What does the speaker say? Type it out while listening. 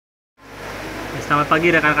Selamat pagi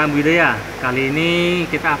rekan-rekan budidaya. Kali ini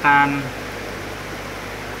kita akan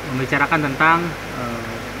membicarakan tentang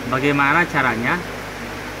bagaimana caranya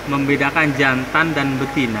membedakan jantan dan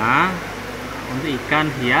betina untuk ikan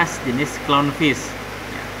hias jenis clownfish.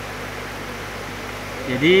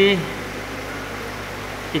 Jadi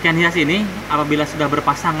ikan hias ini apabila sudah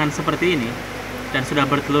berpasangan seperti ini dan sudah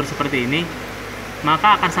bertelur seperti ini,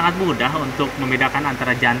 maka akan sangat mudah untuk membedakan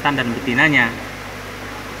antara jantan dan betinanya.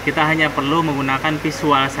 Kita hanya perlu menggunakan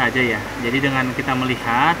visual saja ya. Jadi dengan kita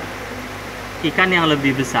melihat ikan yang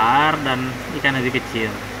lebih besar dan ikan lebih kecil,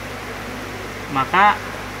 maka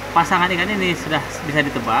pasangan ikan ini sudah bisa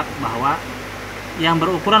ditebak bahwa yang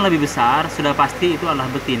berukuran lebih besar sudah pasti itu adalah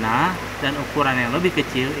betina dan ukuran yang lebih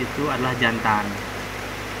kecil itu adalah jantan.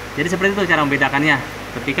 Jadi seperti itu cara membedakannya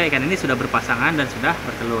ketika ikan ini sudah berpasangan dan sudah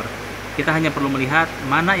bertelur. Kita hanya perlu melihat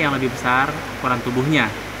mana yang lebih besar ukuran tubuhnya.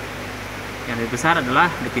 Yang lebih besar adalah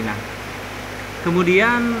betina.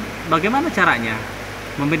 Kemudian bagaimana caranya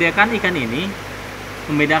membedakan ikan ini,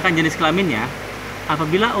 membedakan jenis kelaminnya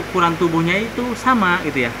apabila ukuran tubuhnya itu sama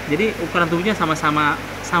gitu ya. Jadi ukuran tubuhnya sama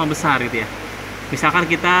besar gitu ya. Misalkan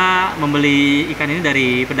kita membeli ikan ini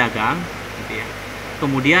dari pedagang gitu ya.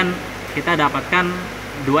 Kemudian kita dapatkan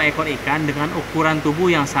 2 ekor ikan dengan ukuran tubuh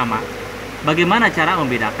yang sama. Bagaimana cara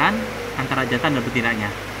membedakan antara jantan dan betinanya?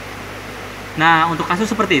 Nah, untuk kasus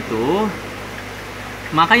seperti itu,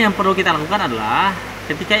 maka yang perlu kita lakukan adalah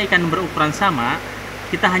ketika ikan berukuran sama,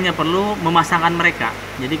 kita hanya perlu memasangkan mereka.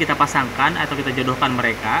 Jadi kita pasangkan atau kita jodohkan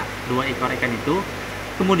mereka, 2 ekor ikan itu.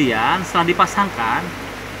 Kemudian setelah dipasangkan,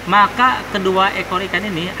 maka kedua ekor ikan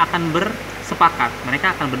ini akan bersepakat.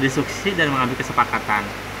 Mereka akan berdiskusi dan mengambil kesepakatan.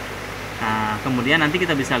 Nah, kemudian nanti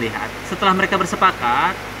kita bisa lihat setelah mereka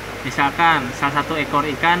bersepakat, misalkan salah satu ekor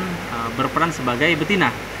ikan berperan sebagai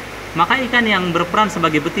betina, maka ikan yang berperan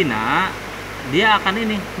sebagai betina dia akan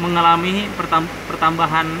mengalami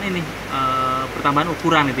pertambahan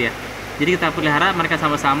ukuran gitu ya. Jadi kita pelihara mereka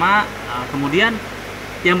sama-sama, kemudian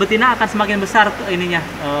yang betina akan semakin besar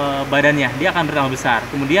badannya, dia akan bertambah besar.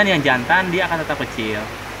 Kemudian yang jantan dia akan tetap kecil.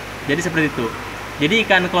 Jadi seperti itu. Jadi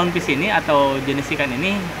ikan clownfish ini atau jenis ikan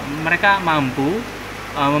ini mereka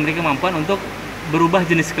memiliki kemampuan untuk berubah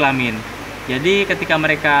jenis kelamin. Jadi ketika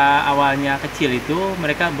mereka awalnya kecil itu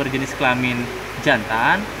mereka berjenis kelamin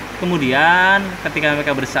jantan. Kemudian ketika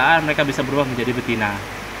mereka besar, mereka bisa berubah menjadi betina.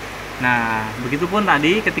 Nah, begitupun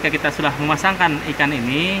tadi ketika kita sudah memasangkan ikan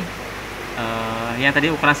ini yang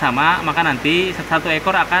tadi ukuran sama, maka nanti satu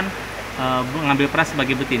ekor akan mengambil peran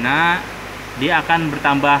sebagai betina. Dia akan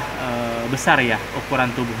bertambah besar ya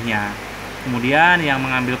ukuran tubuhnya. Kemudian yang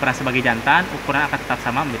mengambil peran sebagai jantan, ukuran akan tetap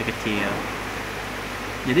sama menjadi kecil.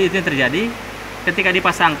 Jadi itu yang terjadi ketika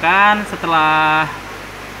dipasangkan setelah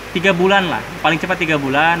 3 bulan lah, paling cepat 3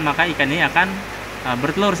 bulan, maka ikan ini akan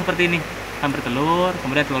bertelur seperti ini. Akan bertelur,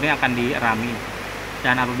 kemudian telurnya akan dirami.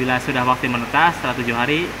 Dan apabila sudah waktu menetas, setelah 7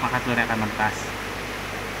 hari, maka telurnya akan menetas.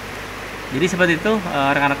 Jadi seperti itu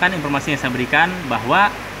rekan-rekan informasi yang saya berikan,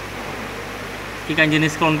 bahwa ikan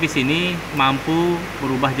jenis clownfish ini mampu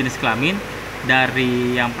berubah jenis kelamin.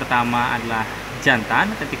 Dari yang pertama adalah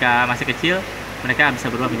jantan, ketika masih kecil, mereka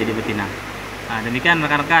bisa berubah menjadi betina. Nah, demikian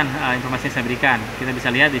rekan-rekan informasi yang saya berikan. Kita bisa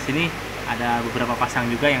lihat di sini ada beberapa pasang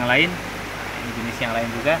juga yang lain. Ini jenis yang lain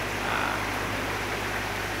juga.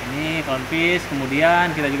 Ini clownfish.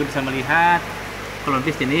 Kemudian kita juga bisa melihat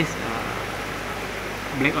clownfish jenis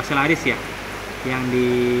black ocellaris ya, yang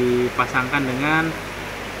dipasangkan dengan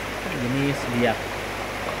jenis biak.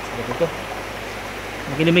 Seperti itu.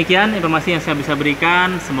 Mungkin demikian informasi yang saya bisa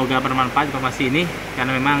berikan. Semoga bermanfaat informasi ini,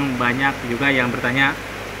 karena memang banyak juga yang bertanya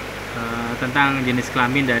tentang jenis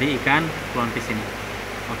kelamin dari ikan clownfish ini.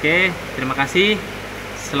 Oke, terima kasih.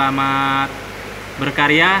 Selamat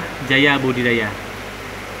berkarya, jaya budidaya.